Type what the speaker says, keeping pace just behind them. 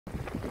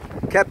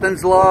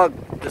Captain's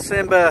log,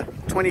 December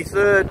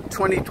 23rd,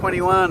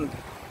 2021.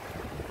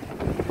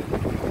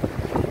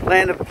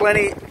 Landed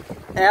plenty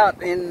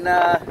out in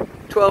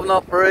 12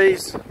 knot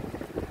breeze.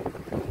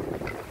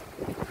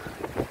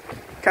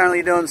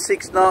 Currently doing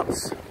 6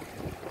 knots.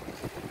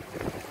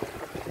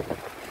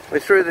 We're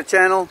through the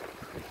channel.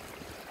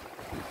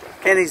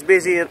 Kenny's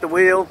busy at the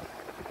wheel,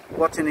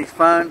 watching his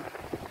phone.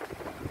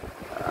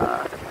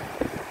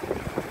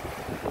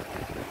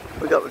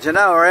 We've got the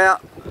Genoa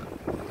out.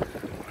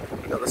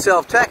 We've got the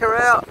self-tacker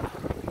out.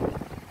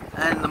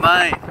 And the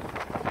main.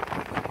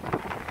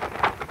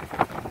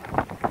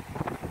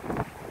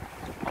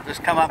 I'll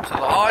just come up to the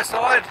high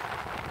side.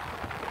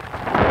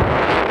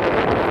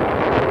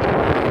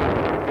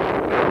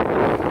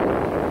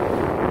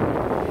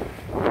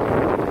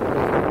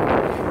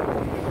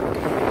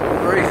 The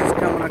breeze is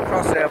coming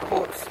across our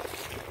port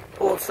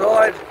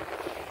side.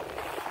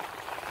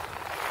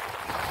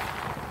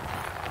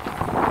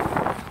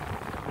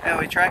 How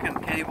are we tracking,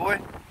 Kenny boy?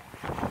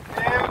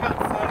 Yeah, we've got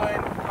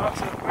 13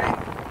 knots of wind.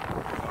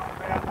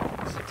 About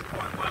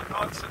 6.1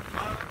 knots at the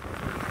moment.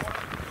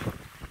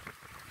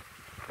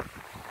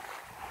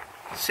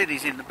 The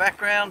city's in the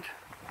background.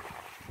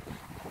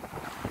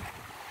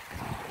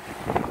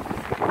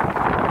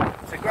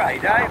 It's a grey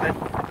day, but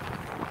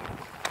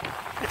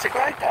it's a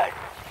great day.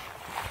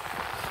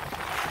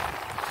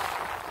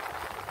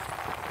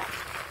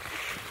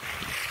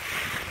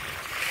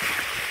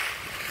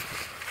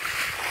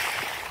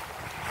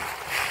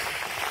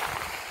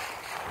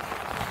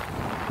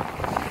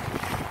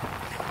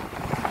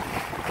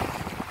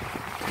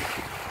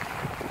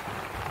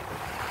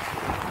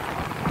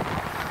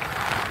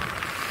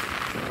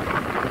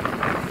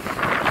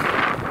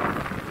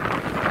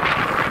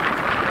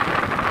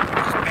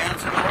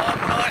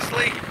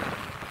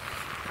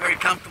 Very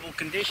comfortable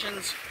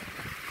conditions.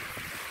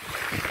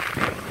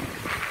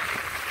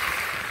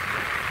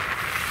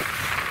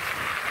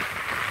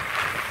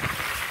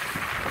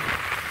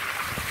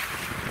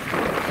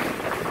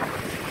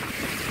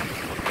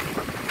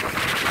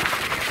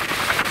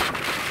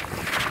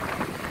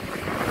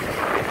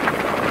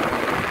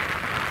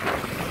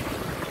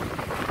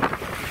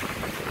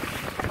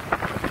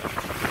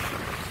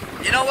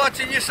 You know what's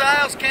in your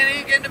sails,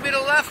 Kenny? Getting a bit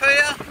of luff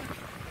here.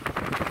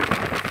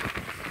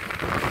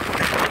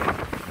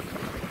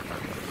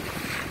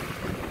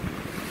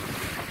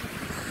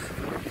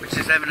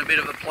 Just having a bit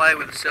of a play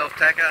with the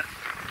self-tacker,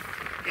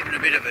 giving a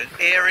bit of an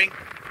airing.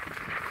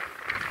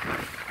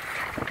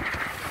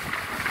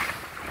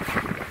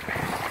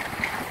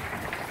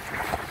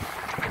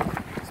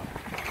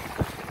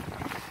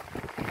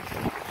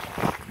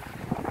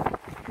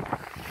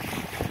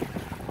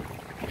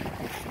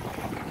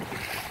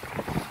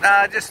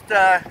 Just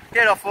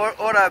get off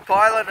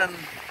autopilot and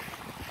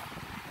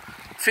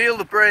feel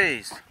the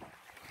breeze.